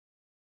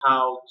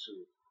how to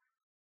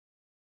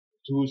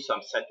do some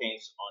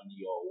settings on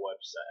your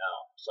website,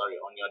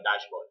 on your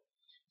dashboard.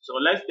 So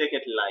let's take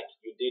it like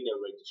you did a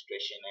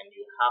registration and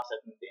you have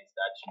certain things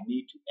that you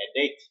need to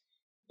edit.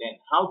 Then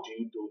how do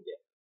you do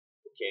them?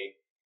 Okay,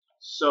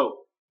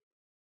 so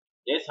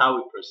that's how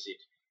we proceed.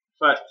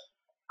 First,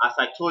 as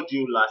I told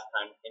you last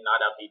time in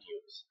other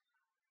videos,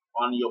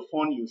 on your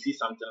phone you see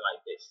something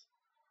like this.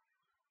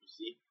 You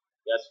see,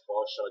 just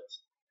four short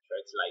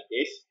threads like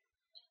this.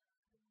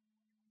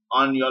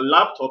 On your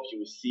laptop you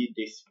will see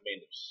these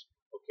menus.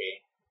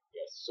 Okay,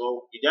 yes,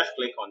 so you just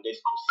click on this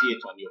to see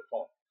it on your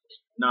phone.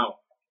 Now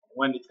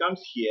when it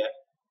comes here,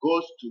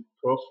 goes to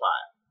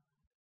profile,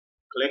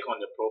 click on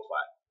the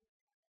profile,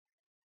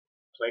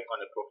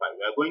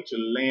 we are going to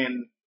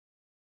learn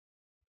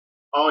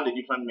all the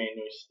different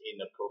menus in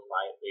the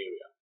profile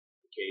area.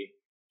 Okay,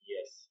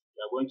 yes, we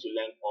are going to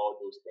learn all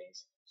those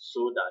things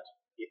so that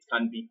it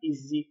can be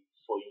easy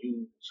for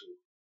you to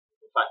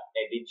in fact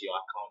edit your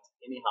account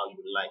anyhow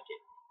you like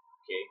it.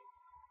 Okay,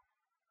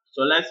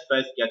 so let's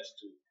first get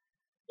to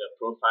the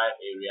profile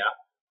area.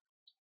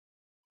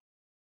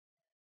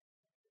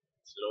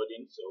 It's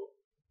loading. So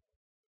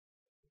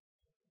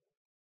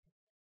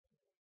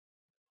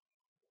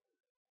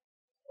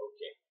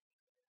okay,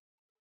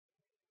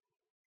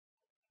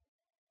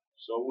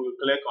 so we'll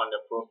click on the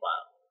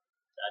profile.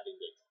 That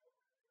is it.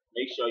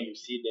 Make sure you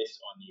see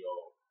this on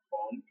your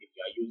phone if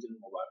you are using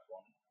mobile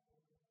phone.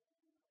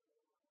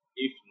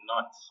 If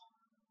not,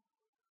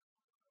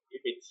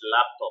 if it's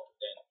laptop,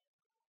 then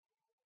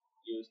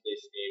use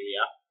this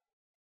area.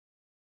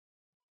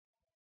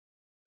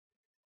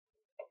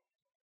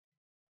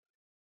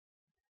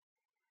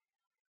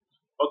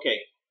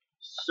 Okay,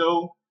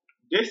 so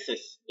this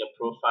is the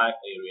profile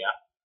area.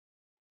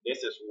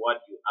 This is what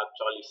you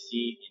actually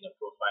see in the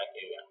profile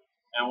area.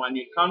 And when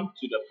you come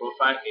to the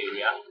profile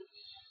area,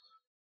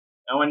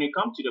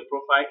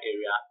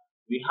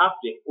 we have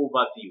the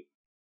overview,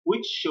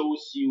 which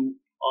shows you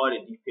all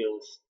the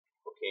details,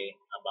 okay,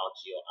 about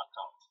your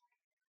account.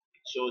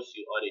 It shows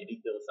you all the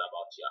details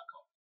about your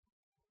account.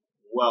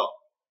 Well,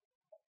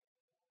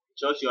 it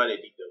shows you all the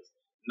details.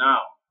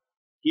 Now,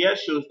 here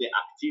shows the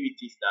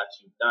activities that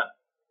you've done.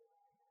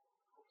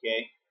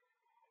 Okay,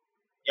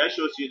 here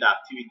shows you the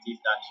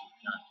activities that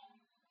you've done.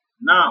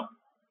 Now,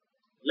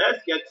 let's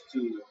get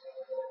to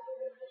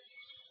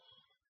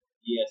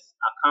yes,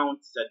 account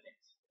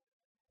settings.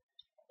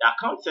 The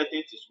account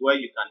settings is where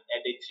you can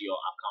edit your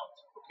account.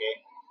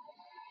 Okay,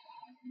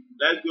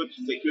 let's go to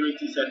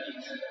security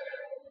settings.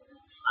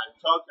 I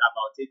talked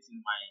about it in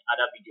my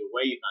other video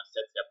where you can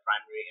set the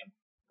primary and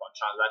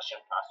transaction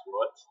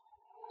password.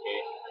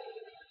 Okay,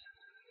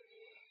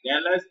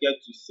 then let's get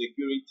to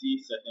security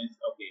settings.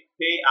 Okay,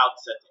 payout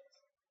settings.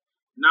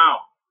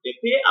 Now, the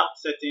payout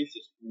settings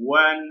is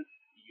when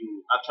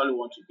you actually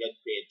want to get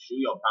paid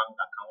through your bank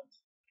account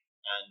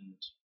and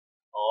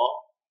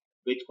or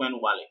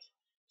Bitcoin wallet.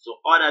 So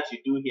all that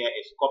you do here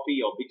is copy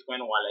your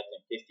Bitcoin wallet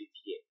and paste it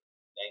here.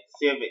 Then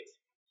save it.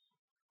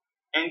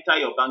 Enter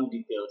your bank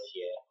details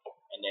here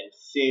and then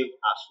save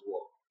as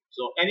well.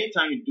 So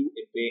anytime you do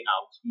a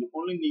payout, you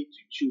only need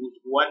to choose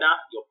whether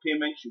your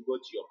payment should go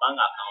to your bank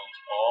account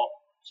or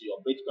to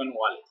your Bitcoin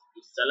wallet.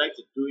 You select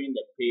doing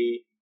the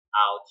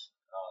payout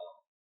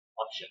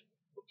option,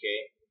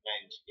 okay,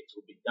 and it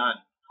will be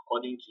done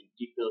according to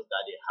details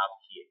that they have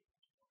here.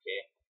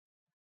 Okay,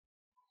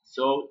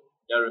 so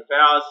the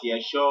referrals here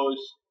shows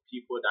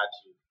people that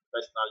you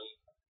personally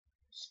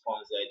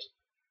sponsored.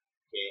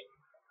 Okay,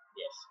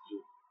 yes, you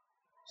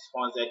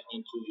sponsored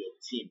into your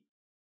team.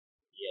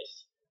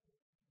 Yes,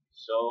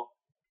 so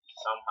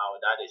somehow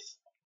that is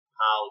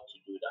how to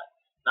do that.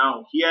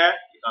 Now here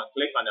you can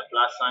click on the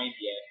plus sign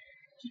here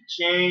to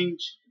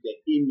change the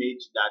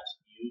image that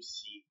you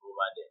see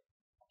over there.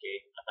 Okay,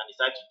 I can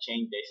decide to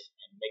change this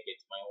and make it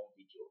my own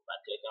video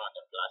by clicking on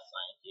the plus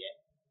sign here,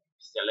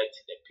 select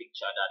the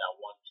picture that I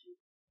want to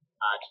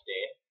add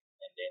there,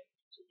 and then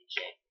to be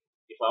changed.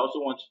 If I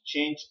also want to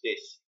change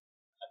this,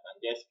 I can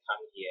just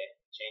come here,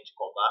 change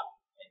cover,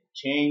 and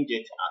change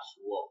it as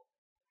well.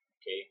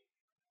 Okay,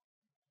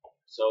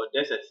 so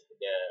this is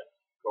the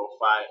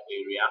profile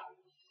area.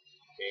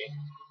 Okay,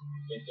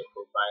 this is the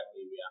profile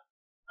area,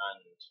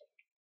 and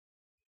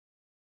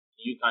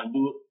you can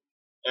do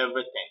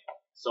everything.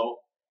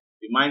 So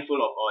be mindful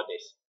of all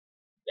this: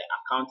 the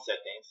account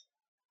settings,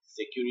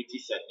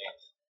 security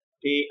settings,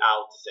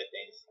 payout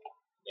settings,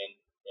 then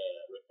the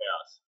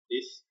referrals.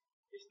 This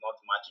is not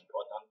much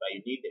important, but you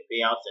need the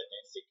payout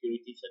settings,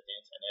 security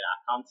settings, and then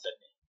account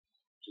settings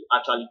to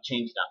actually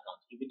change the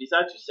account. If you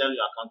decide to sell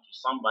your account to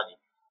somebody,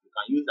 you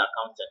can use the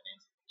account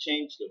settings,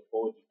 change the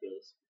whole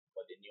details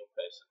for the new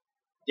person.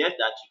 Just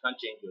that you can't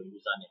change your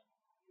username.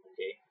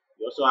 Okay.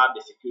 You also have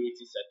the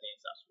security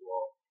settings as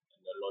well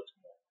and a lot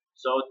more.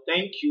 So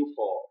thank you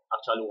for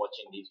actually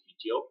watching this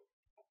video.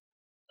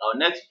 Our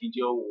next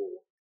video will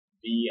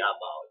be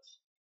about,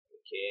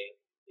 okay,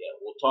 yeah,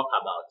 we'll talk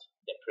about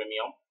the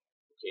premium,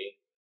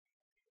 okay,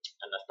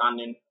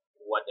 understanding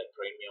what the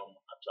premium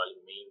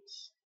actually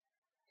means.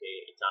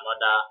 Okay, it's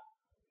another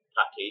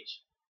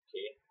package.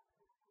 Okay,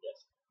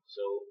 yes. So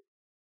So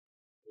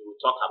we will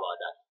talk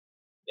about that.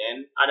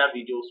 Then other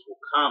videos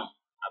will come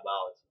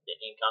about the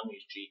income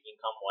history,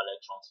 income wallet,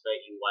 transfer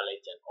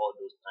e-wallet, and all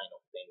those kind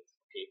of things.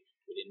 Okay,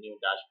 with a new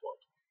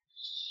dashboard.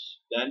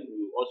 Then we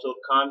will also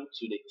come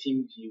to the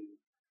team view,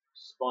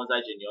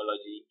 sponsor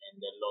genealogy, and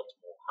a lot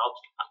more. How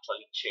to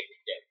actually check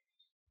them.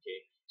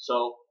 Okay,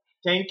 so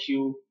thank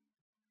you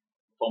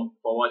for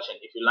watching.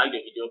 If you like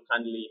the video,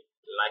 kindly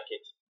like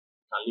it.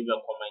 You can leave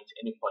a comment,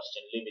 any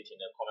question, leave it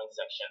in the comment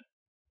section.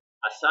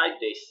 Aside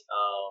this,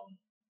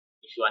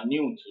 if you are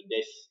new to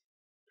this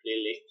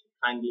playlist,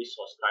 kindly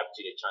subscribe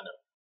to the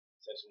channel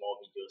since more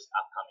videos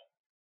are coming.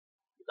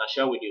 You can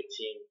share with your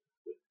team,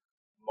 with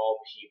more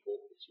people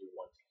if you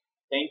want.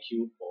 Thank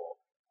you for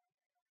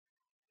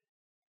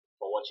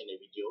watching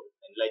the video,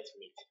 and let's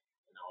meet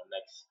in our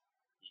next